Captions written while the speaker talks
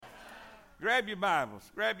Grab your Bibles.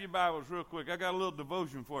 Grab your Bibles real quick. I got a little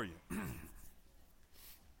devotion for you.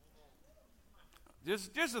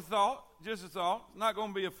 Just a thought. Just a thought. It's not going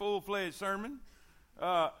to be a full-fledged sermon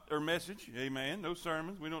or message. Amen. No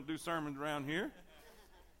sermons. We don't do sermons around here.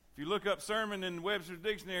 If you look up sermon in Webster's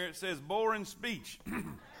Dictionary, it says boring speech.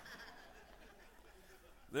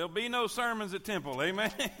 There'll be no sermons at Temple.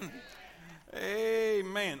 Amen.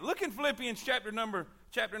 Amen. Look in Philippians chapter number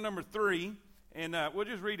 3, and we'll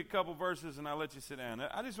just read a couple verses, and I'll let you sit down.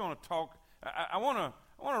 I just want to talk. I want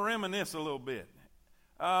to reminisce a little bit.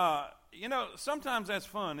 Sometimes that's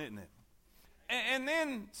fun, isn't it? And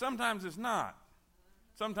then sometimes it's not.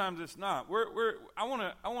 Sometimes it's not. I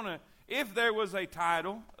want to. If there was a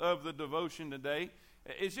title of the devotion today,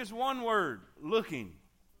 it's just one word: looking.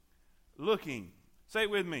 Looking. Say it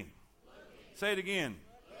with me. Looking. Say it again.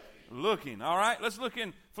 Looking. All right. Let's look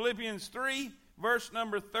in Philippians 3, verse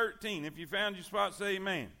number 13. If you found your spot, say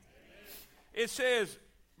amen. Amen. It says,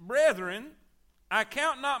 "Brethren, I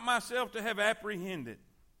count not myself to have apprehended,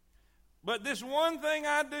 but this one thing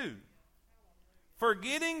I do,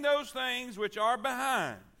 forgetting those things which are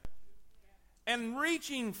behind, and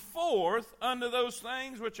reaching forth unto those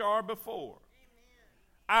things which are before.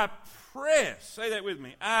 I press," say that with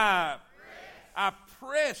me, I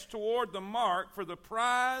press toward the mark for the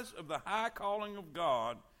prize of the high calling of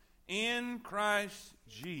God in Christ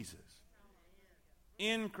Jesus.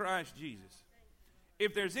 In Christ Jesus.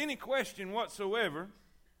 If there's any question whatsoever,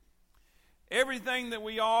 everything that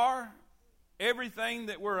we are, everything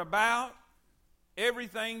that we're about,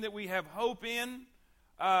 everything that we have hope in,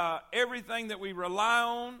 everything that we rely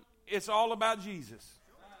on, it's all about Jesus.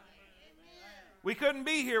 We couldn't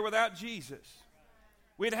be here without Jesus.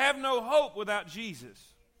 We'd have no hope without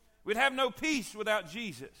Jesus. We'd have no peace without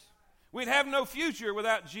Jesus. We'd have no future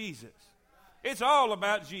without Jesus. It's all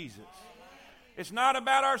about Jesus. It's not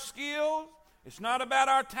about our skills. It's not about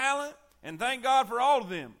our talent. And thank God for all of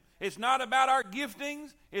them. It's not about our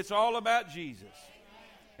giftings. It's all about Jesus.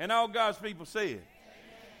 And all God's people say it.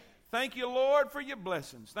 Thank you, Lord, for your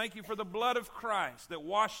blessings. Thank you for the blood of Christ that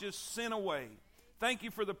washes sin away. Thank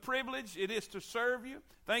you for the privilege it is to serve you.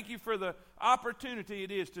 Thank you for the opportunity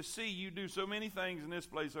it is to see you do so many things in this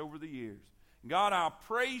place over the years. God, I'll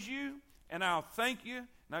praise you and I'll thank you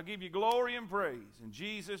and I'll give you glory and praise. In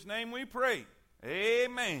Jesus' name we pray.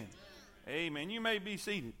 Amen. Amen. You may be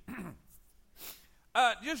seated.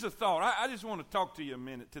 Just a thought. I just want to talk to you a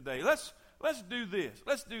minute today. Let's do this.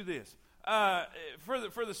 Let's do this.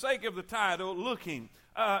 For the sake of the title, looking.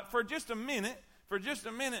 For just a minute,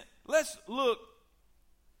 let's look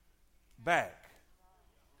back.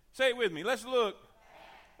 Say it with me. Let's look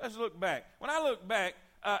back. When I look back,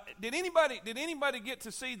 did anybody get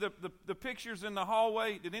to see the pictures in the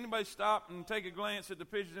hallway? Did anybody stop and take a glance at the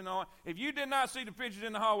pictures in the hallway? If you did not see the pictures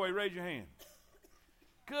in the hallway, raise your hand.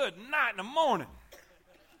 Good night in the morning.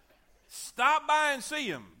 Stop by and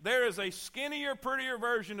see them. There is a skinnier, prettier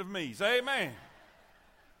version of me. Say amen.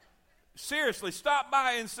 Seriously, stop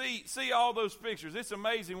by and see all those pictures. It's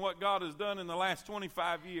amazing what God has done in the last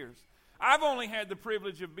 25 years. I've only had the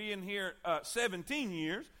privilege of being here 17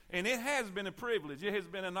 years, and it has been a privilege. It has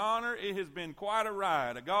been an honor. It has been quite a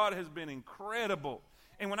ride. God has been incredible.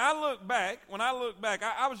 And when I look back,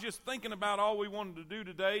 I was just thinking about all we wanted to do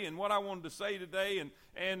today and what I wanted to say today,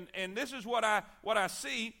 and this is what I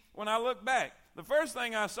see when I look back. The first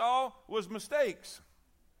thing I saw was mistakes.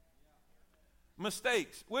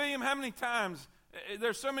 Mistakes. William, how many times,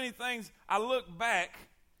 there's so many things, I look back,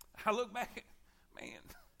 man.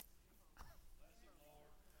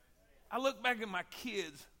 I look back at my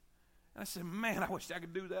kids, and I said, man, I wish I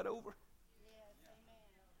could do that over.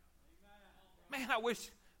 Man, I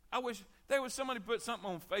wish there was somebody put something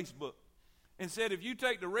on Facebook and said if you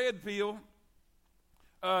take the red pill,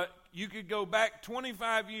 you could go back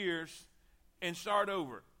 25 years and start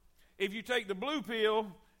over. If you take the blue pill,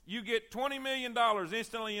 you get $20 million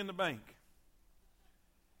instantly in the bank.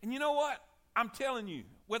 And you know what? I'm telling you,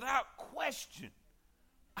 without question,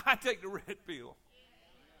 I take the red pill.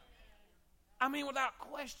 I mean, without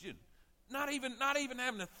question. Not even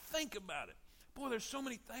having to think about it. Boy, there's so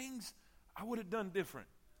many things I would have done different.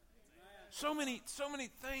 So many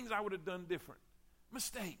things I would have done different.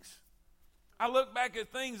 Mistakes. I look back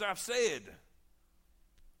at things I've said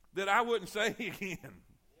that I wouldn't say again.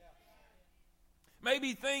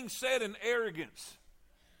 Maybe things said in arrogance.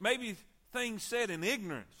 Maybe things said in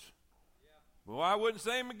ignorance. Well, I wouldn't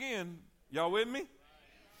say them again. Y'all with me?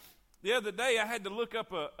 The other day, I had to look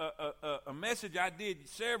up a message I did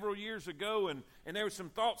several years ago, and there were some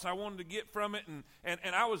thoughts I wanted to get from it, and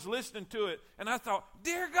I was listening to it, and I thought,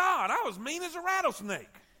 dear God, I was mean as a rattlesnake.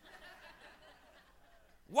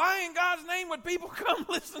 Why in God's name would people come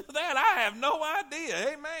listen to that? I have no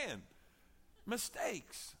idea. Amen.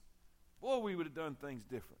 Mistakes. Boy, we would have done things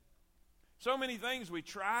different. So many things we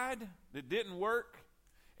tried that didn't work.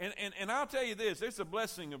 And I'll tell you this, there's a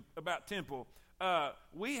blessing about Temple.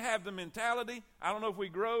 We have the mentality, I don't know if we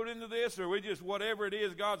growed into this or we just, whatever it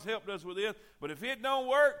is, God's helped us with this, but if it don't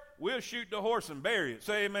work, we'll shoot the horse and bury it.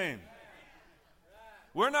 Say amen.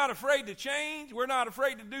 We're not afraid to change. We're not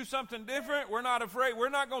afraid to do something different. We're not afraid. We're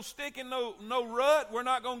not going to stick in no rut. We're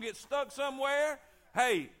not going to get stuck somewhere.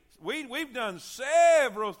 Hey, we've done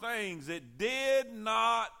several things that did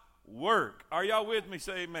not work. Are y'all with me?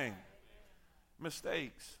 Say amen.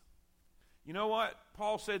 Mistakes. You know what?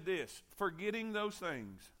 Paul said this, forgetting those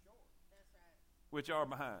things which are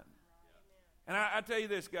behind. And I tell you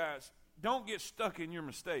this, guys, don't get stuck in your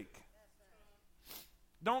mistake.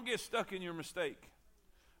 Don't get stuck in your mistake.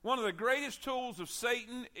 One of the greatest tools of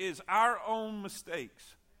Satan is our own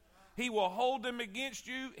mistakes. He will hold them against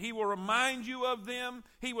you. He will remind you of them.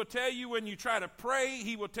 He will tell you when you try to pray.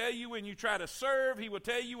 He will tell you when you try to serve. He will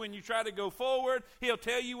tell you when you try to go forward. He'll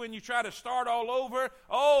tell you when you try to start all over.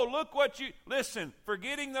 Oh, look what you... Listen,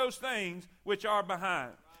 forgetting those things which are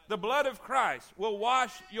behind. The blood of Christ will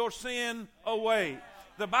wash your sin away.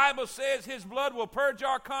 The Bible says his blood will purge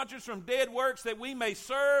our conscience from dead works that we may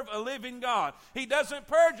serve a living God. He doesn't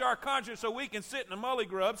purge our conscience so we can sit in the mully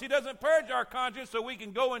grubs. He doesn't purge our conscience so we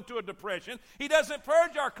can go into a depression. He doesn't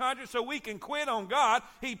purge our conscience so we can quit on God.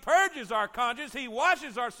 He purges our conscience. He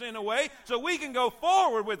washes our sin away so we can go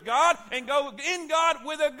forward with God and go in God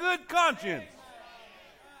with a good conscience.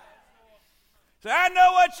 So I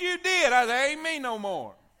know what you did. I say, ain't me no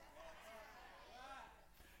more.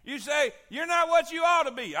 You say, you're not what you ought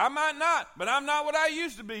to be. I might not, but I'm not what I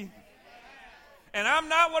used to be. And I'm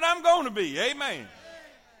not what I'm going to be. Amen.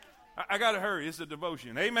 I got to hurry. It's a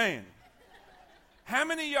devotion. Amen. How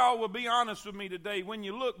many of y'all will be honest with me today? When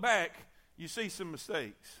you look back, you see some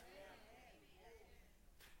mistakes.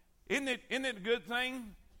 Isn't it a good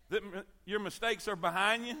thing that your mistakes are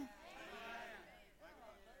behind you?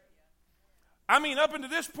 I mean, up until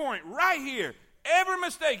this point, right here, every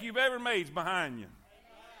mistake you've ever made is behind you.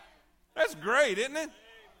 That's great, isn't it?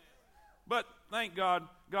 But thank God,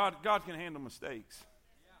 God can handle mistakes.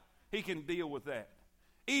 He can deal with that.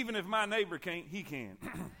 Even if my neighbor can't, he can.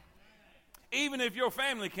 Even if your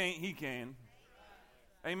family can't, he can.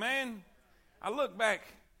 Amen? I look back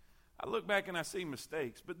and I see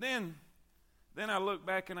mistakes. But then I look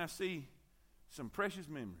back and I see some precious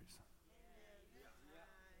memories.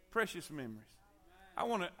 Precious memories. I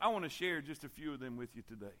want to share just a few of them with you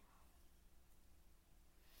today.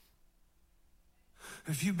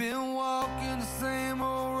 If you've been walking the same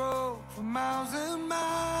old road for miles and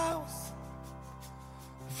miles,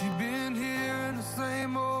 if you've been hearing the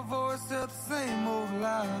same old voice, tell the same old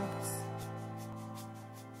lies,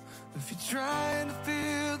 if you're trying to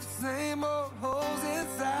fill the same old holes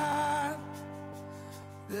inside,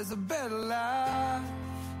 there's a better life.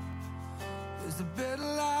 There's a better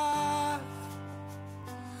life.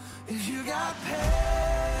 If you got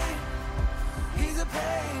pain, he's a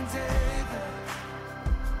pain taker.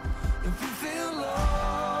 If you feel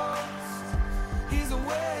lost, he's a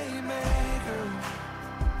way maker.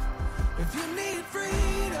 If you need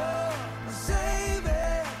freedom, a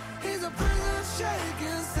savior, he's a prison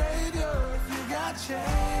shaking savior. If you got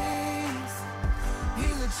chains,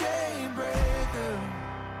 he's a chain breaker.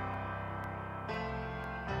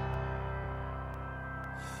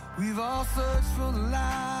 We've all searched for the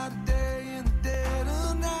light of day in the dead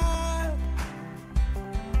of night.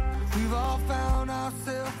 We've all found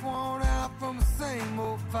ourselves worn out from the same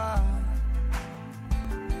old fight.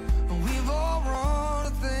 And we've all run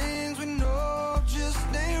to things we know just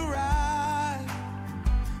ain't right.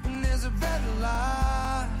 And there's a better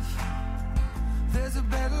life. There's a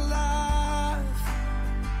better life.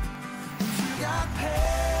 If you got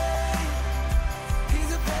pain,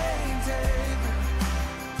 he's a pain taker.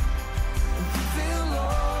 If you feel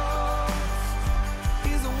lost,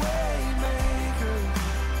 he's a way maker.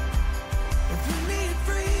 If you need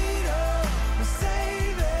freedom, a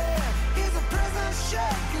savior, he's a prison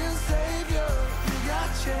shaking savior. If you got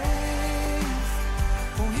chains,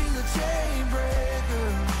 oh, he's a chain breaker.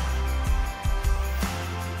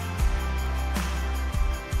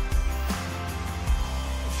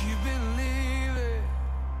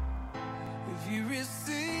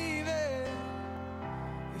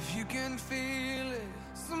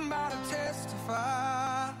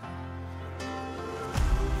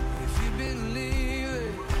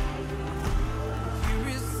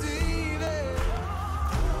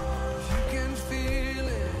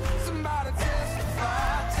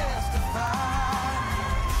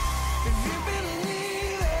 If you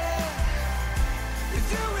believe it, if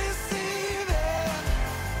you receive it,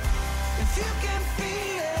 if you can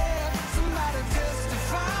feel it, somebody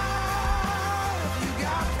testify. If you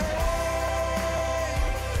got pain,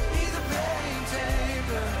 he's a pain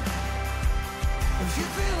taker. If you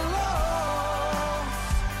feel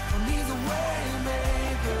lost, and he's a way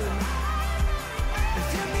maker. If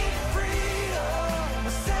you need freedom,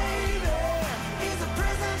 a savior, he's a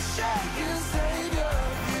prison shaking savior.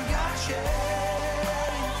 If you got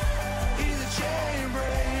chains, he's a chain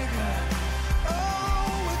breaker.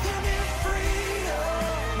 Oh, if you need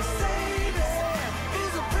freedom, a savior,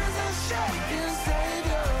 he's a prison shaking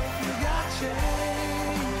savior. If you got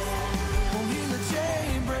chains, oh, he's a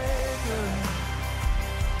chain breaker.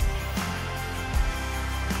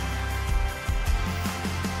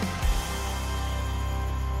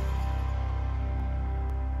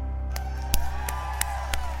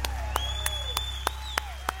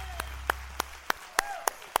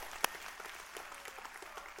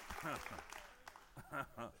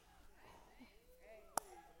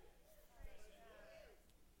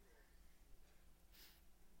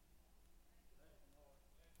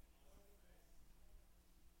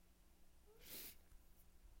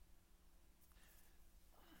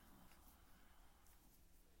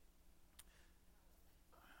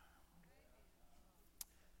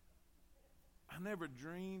 I never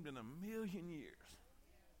dreamed in a million years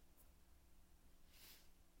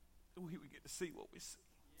that we would get to see what we see.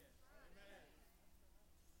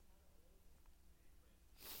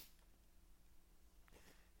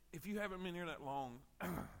 If you haven't been here that long,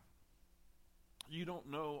 you don't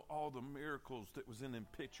know all the miracles that was in them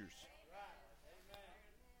pictures.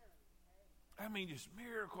 I mean, just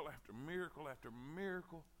miracle after miracle after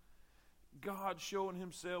miracle. God showing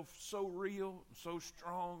himself so real, so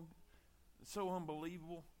strong, so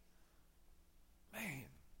unbelievable. Man,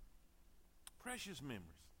 precious memories.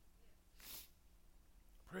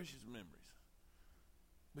 Precious memories.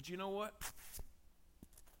 But you know what?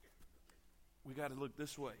 We got to look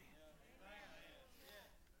this way.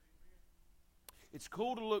 It's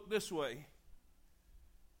cool to look this way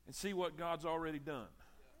and see what God's already done.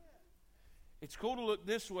 It's cool to look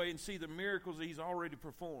this way and see the miracles that he's already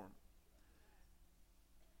performed.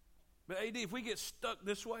 But AD, if we get stuck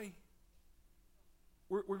this way,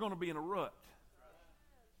 we're going to be in a rut.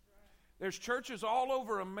 There's churches all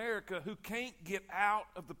over America who can't get out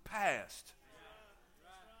of the past.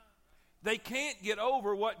 They can't get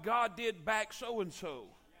over what God did back so-and-so.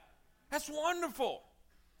 That's wonderful.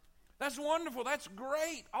 That's wonderful. That's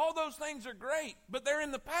great. All those things are great, but they're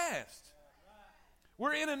in the past.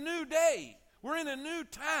 We're in a new day. We're in a new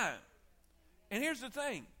time. And here's the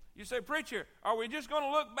thing. You say, preacher, are we just going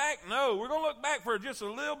to look back? No, we're going to look back for just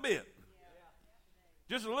a little bit.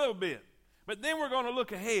 Just a little bit. But then we're going to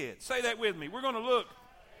look ahead. Say that with me. We're going to look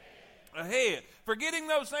ahead. Forgetting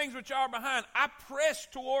those things which are behind, I press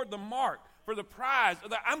toward the mark for the prize.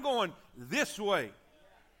 I'm going this way.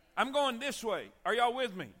 I'm going this way. Are y'all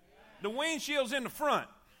with me? The windshield's in the front.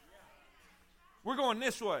 We're going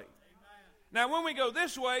this way. Now, when we go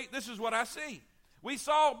this way, this is what I see. We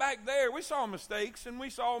saw back there, we saw mistakes and we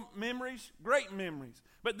saw memories, great memories.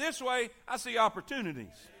 But this way, I see opportunities.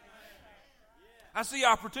 I see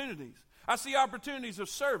opportunities. I see opportunities of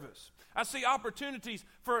service. I see opportunities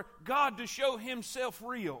for God to show himself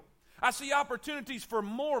real. I see opportunities for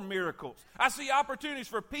more miracles. I see opportunities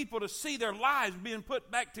for people to see their lives being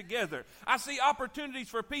put back together. I see opportunities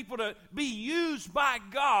for people to be used by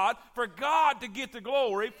God, for God to get the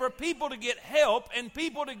glory, for people to get help, and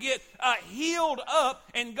people to get healed up,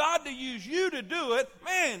 and God to use you to do it.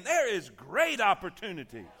 Man, there is great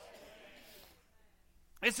opportunities.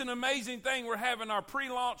 It's an amazing thing. We're having our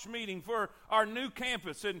pre-launch meeting for our new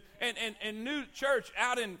campus and new church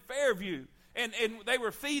out in Fairview. And they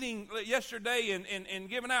were feeding yesterday and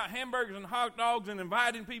giving out hamburgers and hot dogs and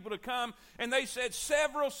inviting people to come. And they said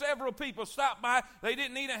several people stopped by. They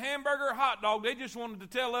didn't need a hamburger or hot dog. They just wanted to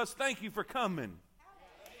tell us, thank you for coming.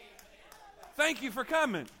 Thank you for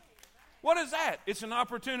coming. What is that? It's an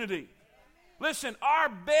opportunity. Listen, our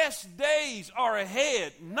best days are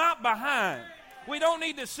ahead, not behind. We don't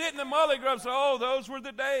need to sit in the mully grub and say, oh, those were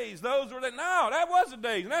the days. Those were the... No, that was the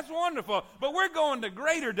days, and that's wonderful. But we're going to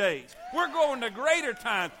greater days. We're going to greater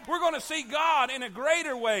times. We're going to see God in a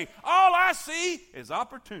greater way. All I see is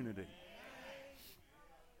opportunity.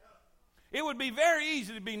 It would be very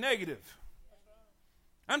easy to be negative.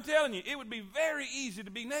 I'm telling you, it would be very easy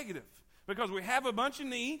to be negative because we have a bunch of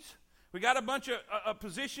needs. We got a bunch of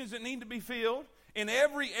positions that need to be filled in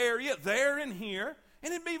every area, there and here.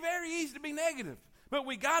 And it'd be very easy to be negative. But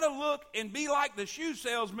we got to look and be like the shoe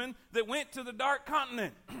salesman that went to the dark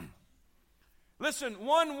continent. Listen,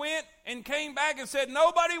 one went and came back and said,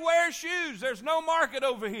 nobody wears shoes. There's no market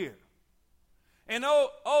over here. And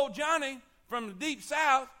old Johnny from the deep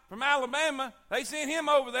south, from Alabama, they sent him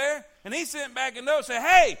over there, and he sent back a note and said,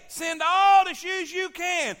 hey, send all the shoes you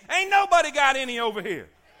can. Ain't nobody got any over here.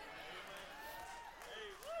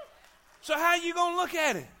 So how are you going to look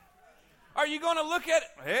at it? Are you going to look at it?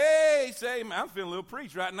 Hey, say, man, I'm feeling a little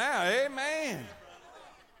preach right now. Amen.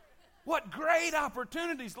 What great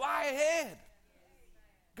opportunities lie ahead.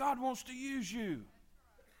 God wants to use you.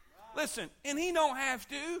 Listen, and he don't have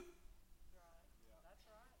to.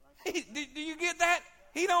 Do you get that?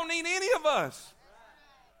 He don't need any of us.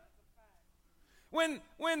 When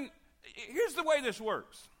here's the way this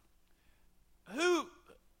works. Who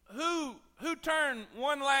turned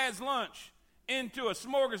one lad's lunch into a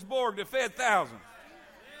smorgasbord that fed thousands?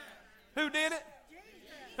 Who did it?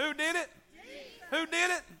 Who did it? Who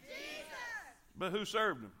did it? But who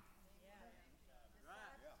served him?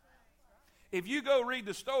 If you go read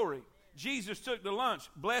the story, Jesus took the lunch,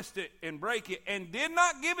 blessed it, and brake it, and did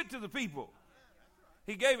not give it to the people.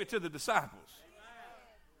 He gave it to the disciples.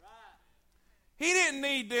 He didn't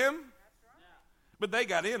need them, but they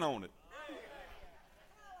got in on it.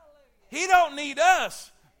 He don't need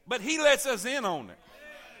us, but he lets us in on it.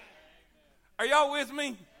 Are y'all with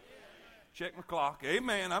me? Check my clock.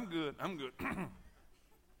 Amen. I'm good. I'm good.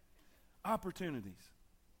 Opportunities.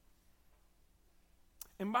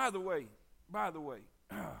 And by the way,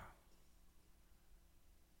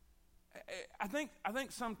 I think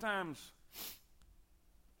sometimes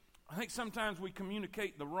we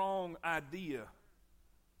communicate the wrong idea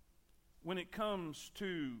when it comes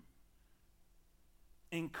to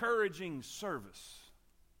encouraging service.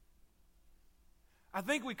 I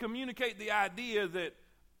think we communicate the idea that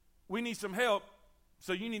we need some help,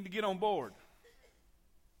 so you need to get on board.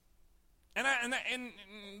 And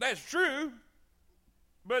that's true,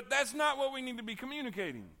 but that's not what we need to be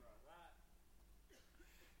communicating.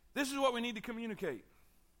 This is what we need to communicate.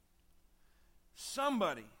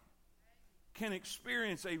 Somebody can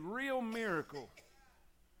experience a real miracle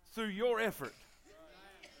through your effort.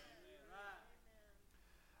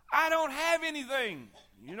 I don't have anything.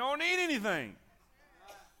 You don't need anything.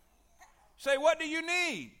 Say, what do you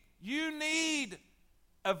need? You need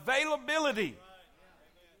availability.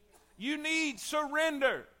 You need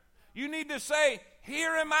surrender. You need to say,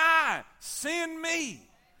 here am I, send me.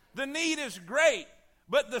 The need is great,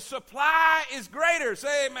 but the supply is greater.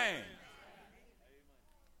 Say amen.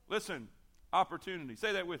 Listen, opportunity.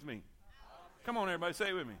 Say that with me. Come on, everybody, say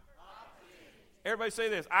it with me. Everybody say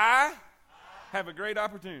this. I have a great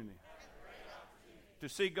opportunity to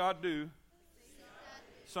see God do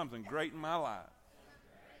something great in my life.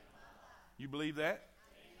 You believe that?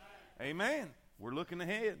 Amen. We're looking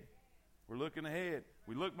ahead. We're looking ahead.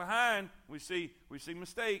 We look behind, we see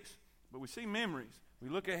mistakes, but we see memories. We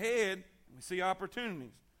look ahead, we see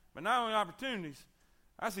opportunities. But not only opportunities,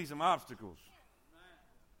 I see some obstacles.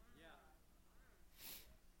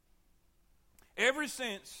 Ever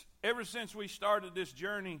since we started this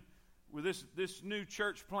journey with this new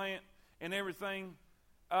church plant and everything,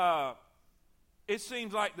 it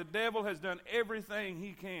seems like the devil has done everything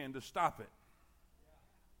he can to stop it.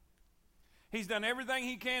 He's done everything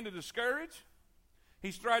he can to discourage.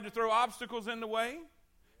 He's tried to throw obstacles in the way.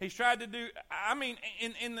 He's tried to do,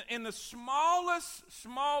 in the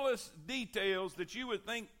smallest details that you would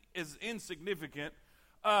think is insignificant,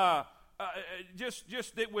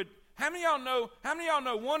 just that would. How many of y'all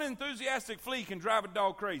know one enthusiastic flea can drive a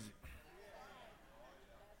dog crazy?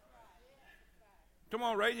 Come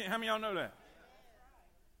on, raise it. How many of y'all know that?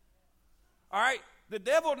 All right, the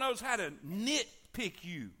devil knows how to nitpick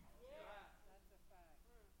you.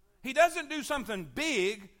 He doesn't do something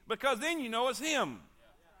big because then you know it's him.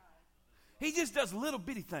 He just does little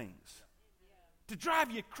bitty things to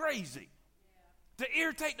drive you crazy, to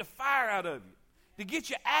irritate the fire out of you, to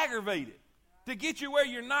get you aggravated, to get you where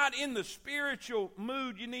you're not in the spiritual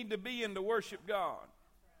mood you need to be in to worship God.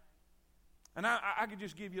 And I could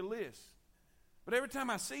just give you a list. But every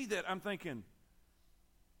time I see that, I'm thinking,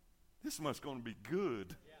 this must going to be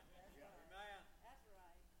good.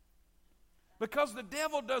 Because the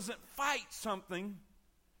devil doesn't fight something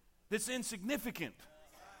that's insignificant.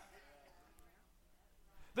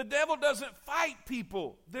 The devil doesn't fight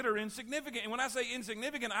people that are insignificant. And when I say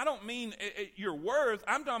insignificant, I don't mean your worth.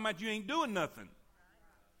 I'm talking about you ain't doing nothing.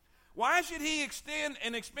 Why should he extend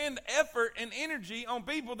and expend effort and energy on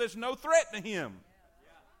people that's no threat to him?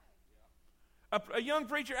 A young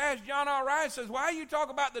preacher asked John R. Rice, says, why you talk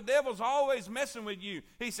about the devil's always messing with you?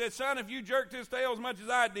 He said, son, if you jerked his tail as much as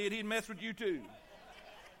I did, he'd mess with you too.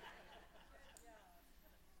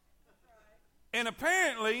 And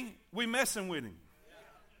apparently, we messing with him.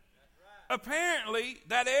 Apparently,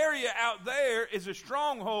 that area out there is a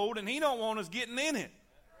stronghold, and he don't want us getting in it.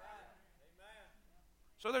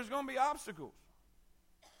 So there's going to be obstacles.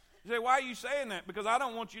 You say, why are you saying that? Because I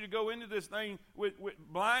don't want you to go into this thing with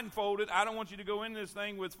blindfolded. I don't want you to go into this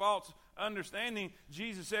thing with false understanding.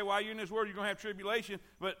 Jesus said, while you're in this world, you're going to have tribulation.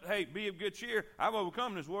 But, hey, be of good cheer. I've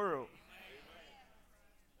overcome this world.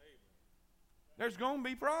 There's going to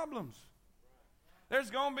be problems. There's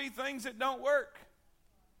going to be things that don't work.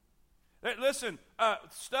 Listen,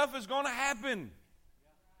 stuff is going to happen.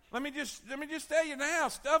 Let me just tell you now,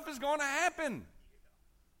 stuff is going to happen.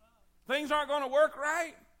 Things aren't going to work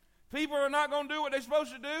right. People are not going to do what they're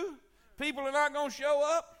supposed to do. People are not going to show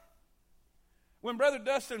up. When Brother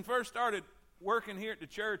Dustin first started working here at the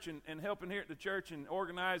church and helping here at the church and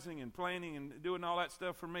organizing and planning and doing all that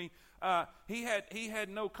stuff for me, he had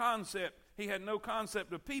no concept. He had no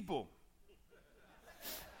concept of people.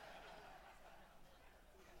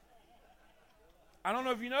 I don't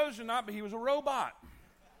know if you noticed or not, but he was a robot.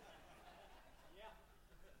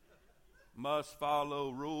 Must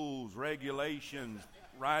follow rules, regulations,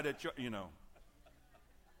 right at your,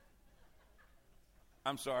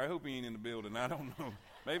 I'm sorry, I hope he ain't in the building. I don't know.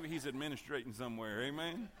 Maybe he's administrating somewhere.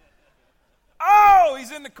 Amen? Oh,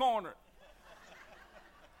 he's in the corner.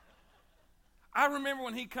 I remember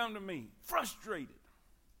when he come to me, frustrated,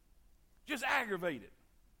 just aggravated.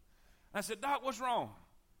 I said, Doc, what's wrong?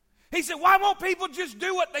 He said, why won't people just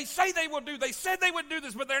do what they say they will do? They said they would do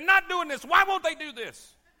this, but they're not doing this. Why won't they do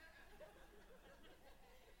this?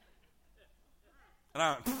 And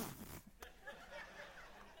I went,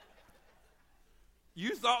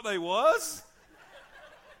 you thought they was?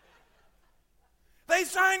 They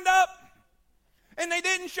signed up, and they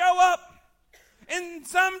didn't show up. And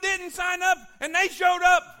some didn't sign up, and they showed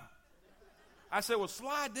up. I said, well,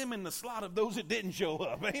 slide them in the slot of those that didn't show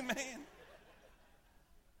up. Amen.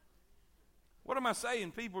 What am I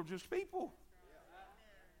saying? People are just people.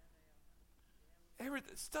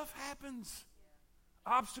 Stuff happens.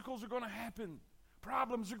 Obstacles are going to happen.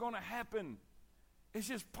 Problems are going to happen. It's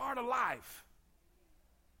just part of life.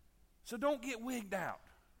 So don't get wigged out.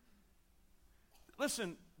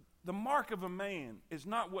 Listen, the mark of a man is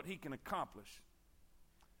not what he can accomplish.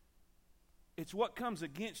 It's what comes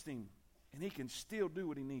against him, and he can still do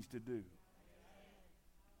what he needs to do.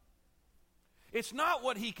 It's not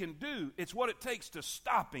what he can do, it's what it takes to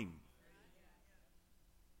stop him.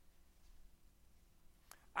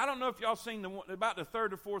 I don't know if y'all seen about the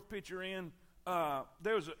third or fourth picture in.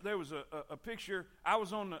 There was a picture. I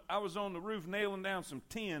was on the roof nailing down some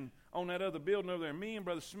tin on that other building over there. Me and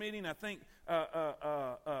Brother Smitty, and I think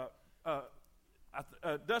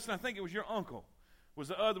Dustin, I think it was your uncle, was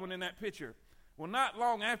the other one in that picture. Well, not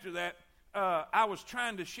long after that, I was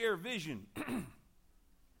trying to share vision.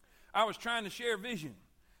 And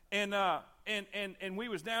we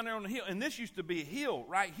was down there on the hill, and this used to be a hill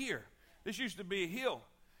right here. This used to be a hill.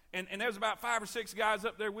 And there was about 5 or 6 guys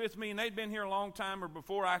up there with me, and they'd been here a long time or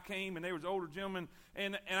before I came, and they was older gentlemen.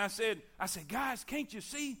 And I said, guys, can't you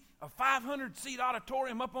see a 500-seat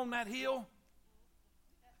auditorium up on that hill?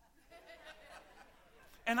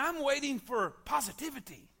 And I'm waiting for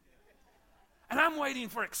positivity. And I'm waiting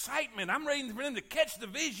for excitement. I'm waiting for them to catch the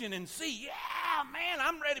vision and see, yeah, man,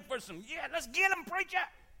 I'm ready for some, let's get them, preacher.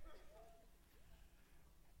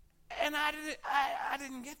 And I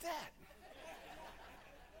didn't get that.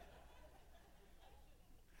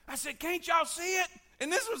 I said, can't y'all see it? And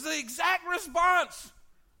this was the exact response.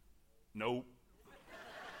 Nope.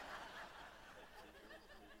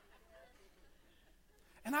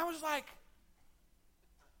 And I was like,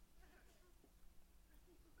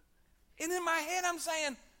 and in my head I'm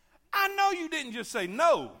saying, I know you didn't just say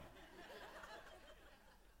no.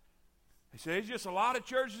 They said, it's just a lot of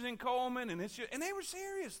churches in Coleman, and they were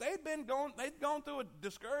serious. They'd gone through a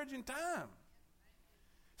discouraging time.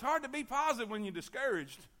 It's hard to be positive when you're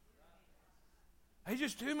discouraged. There's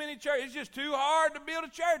just too many churches. It's just too hard to build a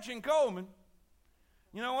church in Coleman.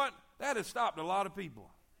 You know what? That has stopped a lot of people.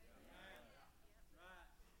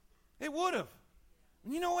 It would have.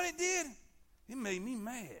 And you know what it did? It made me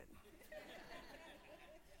mad.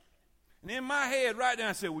 And in my head right now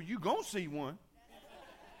I said, well, you going to see one.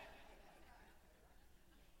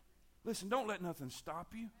 Listen, don't let nothing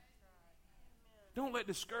stop you. Don't let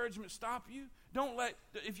discouragement stop you. Don't let,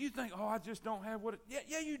 if you think, I just don't have what it,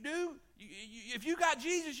 yeah, you do. If you got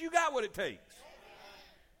Jesus, you got what it takes.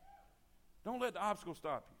 Don't let the obstacle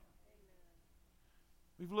stop you.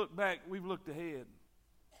 We've looked back, we've looked ahead.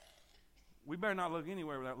 We better not look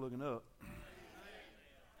anywhere without looking up.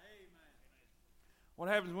 What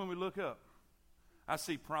happens when we look up? I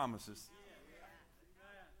see promises.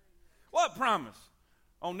 What promise?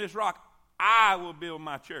 On this rock, I will build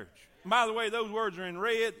my church. And by the way, those words are in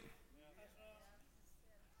red.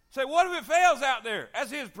 Say, what if it fails out there?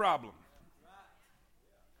 That's his problem.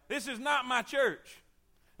 This is not my church.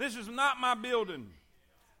 This is not my building.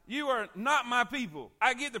 You are not my people.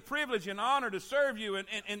 I get the privilege and honor to serve you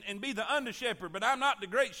and be the under shepherd, but I'm not the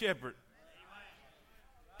great shepherd.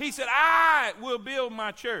 He said, I will build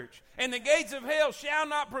my church, and the gates of hell shall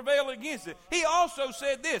not prevail against it. He also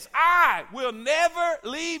said this, I will never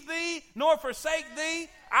leave thee nor forsake thee.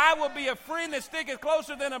 I will be a friend that sticketh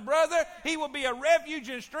closer than a brother. He will be a refuge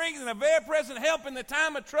and strength and a very present help in the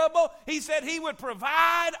time of trouble. He said he would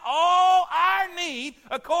provide all our need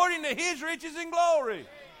according to his riches and glory.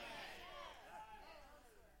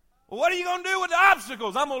 Well, what are you going to do with the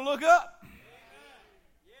obstacles? I'm going to look up.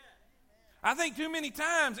 I think too many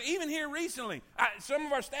times, even here recently, some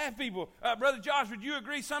of our staff people, Brother Josh, would you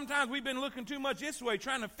agree, sometimes we've been looking too much this way,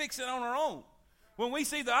 trying to fix it on our own. When we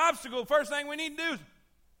see the obstacle, first thing we need to do is,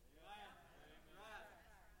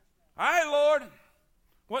 all right, Lord,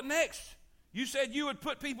 what next? You said you would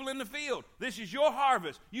put people in the field. This is your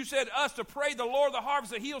harvest. You said us to pray the Lord of the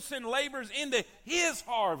harvest that he'll send laborers into his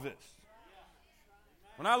harvest.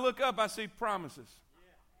 When I look up, I see promises.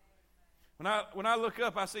 When I look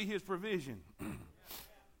up, I see his provision.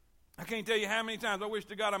 I can't tell you how many times I wish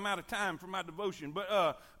to God I'm out of time for my devotion,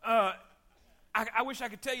 but I wish I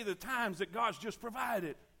could tell you the times that God's just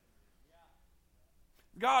provided.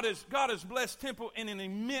 God has blessed Temple in an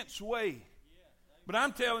immense way. But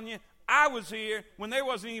I'm telling you, I was here when there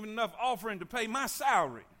wasn't even enough offering to pay my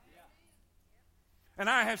salary. And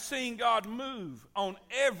I have seen God move on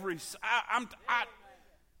every side.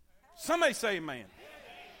 Somebody say amen.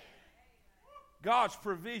 God's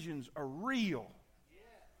provisions are real.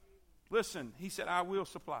 Listen, he said, I will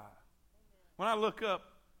supply. When I look up,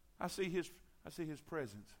 I see his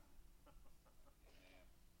presence.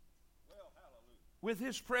 With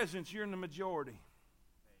his presence, you're in the majority.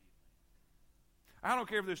 I don't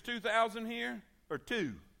care if there's 2,000 here or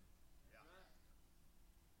 2.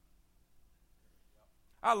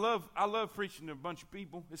 I love preaching to a bunch of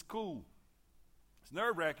people. It's cool. It's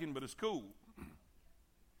nerve-wracking, but it's cool.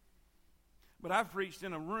 But I've preached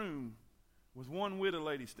in a room with one widow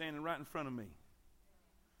lady standing right in front of me.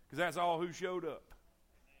 Because that's all who showed up.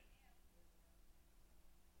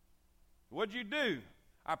 What'd you do?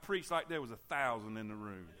 I preached like there was 1,000 in the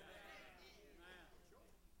room.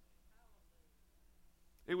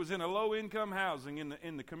 It was in a low-income housing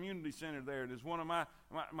in the community center there. It was one of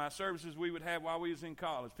my services we would have while we was in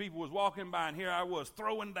college. People was walking by, and here I was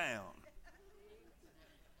throwing down.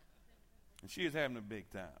 And she was having a big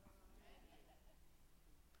time.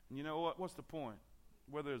 And you know what? What's the point?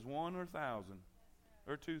 Whether it's 1 or 1,000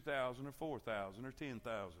 or 2,000 or 4,000 or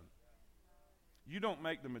 10,000. You don't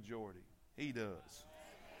make the majority. He does.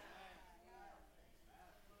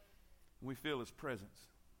 We feel his presence.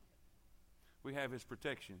 We have his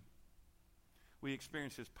protection. We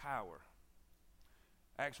experience his power.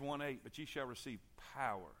 Acts 1:8, but ye shall receive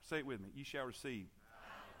power. Say it with me. Ye shall receive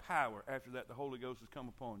power. After that, the Holy Ghost has come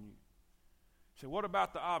upon you. So what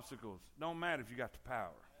about the obstacles? Don't matter if you got the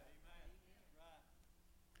power.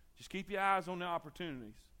 Just keep your eyes on the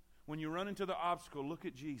opportunities. When you run into the obstacle, look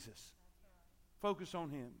at Jesus. Focus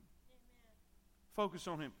on him. Focus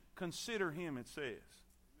on him. Consider him, it says.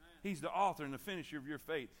 He's the author and the finisher of your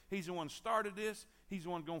faith. He's the one started this. He's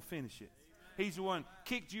the one going to finish it. He's the one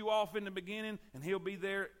kicked you off in the beginning, and he'll be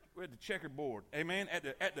there at the checkerboard. Amen.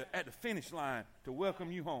 At the finish line to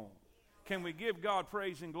welcome you home. Can we give God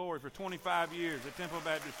praise and glory for 25 years at Temple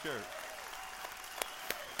Baptist Church?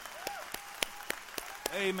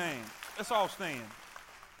 Amen. Let's all stand.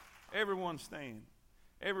 Everyone stand.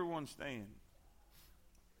 Everyone stand.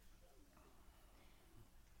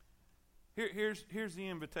 Here's the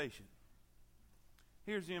invitation.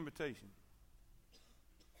 Here's the invitation.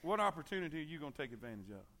 What opportunity are you going to take advantage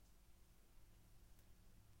of?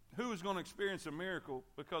 Who is going to experience a miracle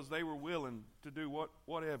because they were willing to do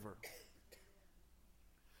whatever?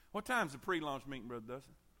 What time's the pre-launch meeting, Brother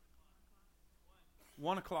Dustin?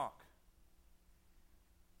 1 o'clock.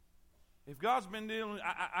 If God's been dealing,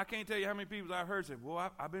 I can't tell you how many people I've heard say,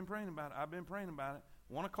 well, I've been praying about it. I've been praying about it.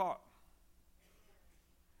 1 o'clock.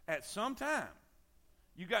 At some time,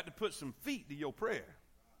 you got to put some feet to your prayer.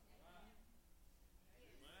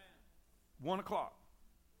 1 o'clock.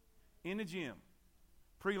 In the gym.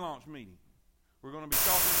 Pre-launch meeting. We're going to be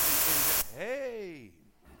talking. Hey.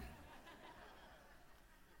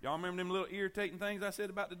 Y'all remember them little irritating things I said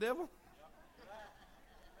about the devil?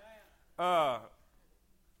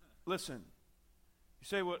 Listen. You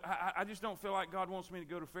say, well, I just don't feel like God wants me to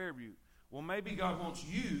go to Fairview. Well, maybe God wants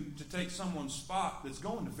you to take someone's spot that's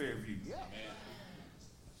going to Fairview. Yeah.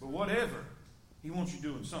 But whatever, He wants you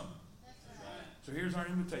doing something. So here's our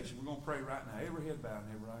invitation. We're going to pray right now. Every head bowed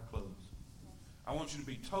and every eye closed. I want you to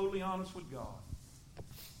be totally honest with God.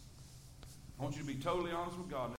 I want you to be totally honest with God.